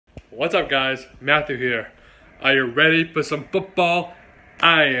What's up, guys? Matthew here. Are you ready for some football?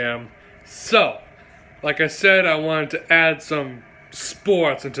 I am. So, like I said, I wanted to add some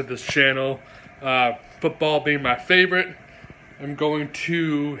sports into this channel. Football being my favorite. I'm going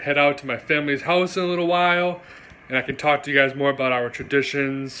to head out to my family's house in a little while, and I can talk to you guys more about our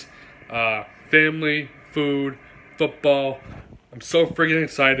traditions, family, food, football. I'm so freaking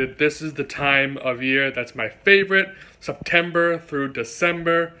excited. This is the time of year that's my favorite, September through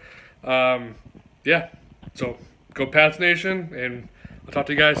December. Yeah, so go Pats Nation, and I'll talk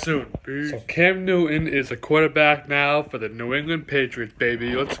to you guys soon. Peace. So Cam Newton is a quarterback now for the New England Patriots,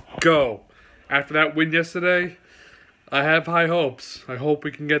 baby. Let's go. After that win yesterday, I have high hopes. I hope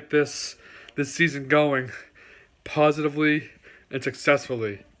we can get this season going positively and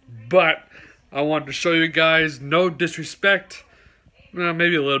successfully. But I wanted to show you guys, no disrespect,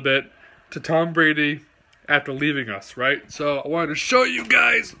 maybe a little bit, to Tom Brady after leaving us, right? So I wanted to show you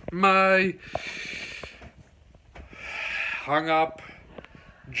guys my hung up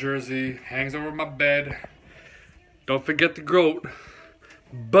jersey, hangs over my bed. Don't forget the GOAT.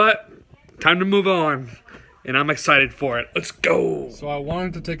 But time to move on, and I'm excited for it. Let's go. So I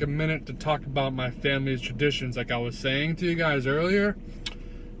wanted to take a minute to talk about my family's traditions, like I was saying to you guys earlier.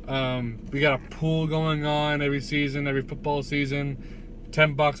 We got a pool going on every season, every football season.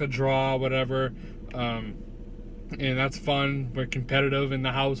 $10 a draw, whatever. And that's fun. We're competitive in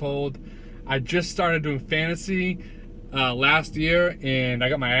the household. I just started doing fantasy last year, and I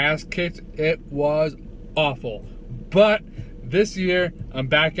got my ass kicked. It was awful. But this year, I'm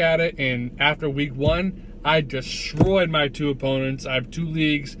back at it, and after week 1, I destroyed my 2 opponents. I have 2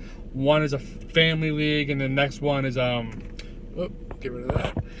 leagues. One is a family league, and the next one is get rid of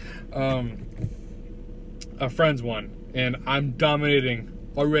that. A friend's one, and I'm dominating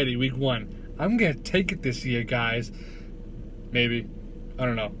already week 1. I'm gonna take it this year, guys. Maybe. I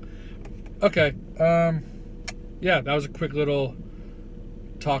don't know. Okay. Yeah, that was a quick little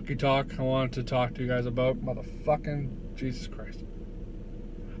talky talk I wanted to talk to you guys about. Motherfucking Jesus Christ.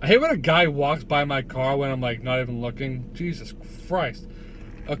 I hate when a guy walks by my car when I'm like not even looking. Jesus Christ.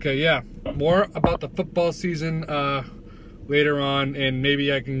 Okay, yeah. More about the football season later on, and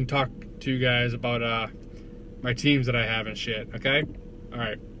maybe I can talk to you guys about my teams that I have and shit, okay?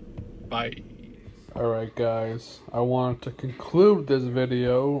 Alright. Bye. Alright, guys, I want to conclude this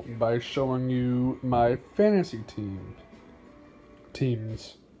video by showing you my fantasy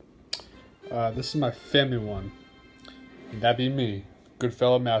teams. This is my family one, and that be me, good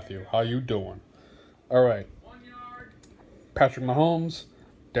fellow Matthew. How you doing? Alright, Patrick Mahomes,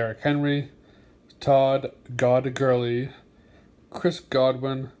 Derrick Henry, Todd Gurley, Chris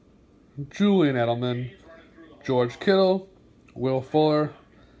Godwin, Julian Edelman, George Kittle, Will Fuller,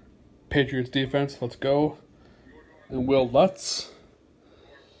 Patriots defense, let's go, and Will Lutz.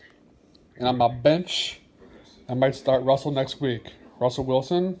 And on my bench, I might start Russell next week. Russell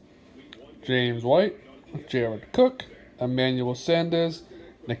Wilson, James White, Jared Cook, Emmanuel Sanders,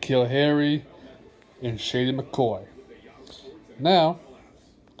 N'Keal Harry, and Shady McCoy. Now,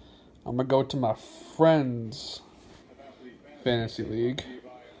 I'm going to go to my friend's fantasy league,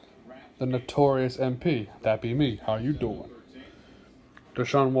 the Notorious MP. That be me. How you doing?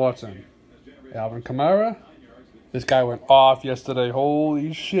 Deshaun Watson, Alvin Kamara. This guy went off yesterday.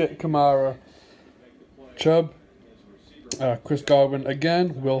 Holy shit, Kamara. Chubb, Chris Godwin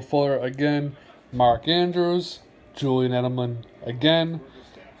again, Will Fuller again, Mark Andrews, Julian Edelman again,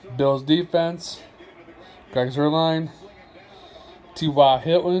 Bills defense, Greg Zuerlein, T.Y.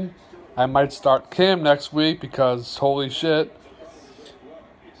 Hilton. I might start Cam next week because holy shit.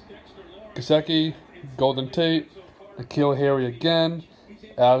 Gesicki, Golden Tate, N'Keal Harry again,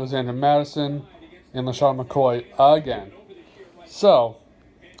 Alexander Madison, and LaShawn McCoy again. So,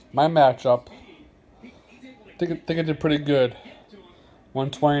 my matchup, I think I did pretty good.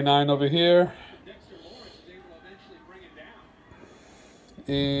 129 over here,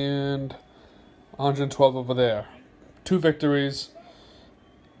 and 112 over there. 2 victories.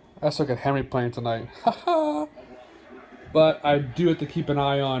 I still got Henry playing tonight. But I do have to keep an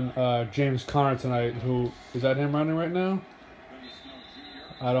eye on James Conner tonight. Who is that? Him running right now?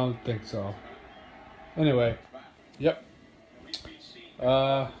 I don't think so. Anyway, yep.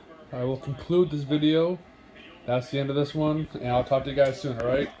 I will conclude this video. That's the end of this one, and I'll talk to you guys soon,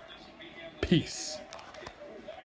 alright? Peace.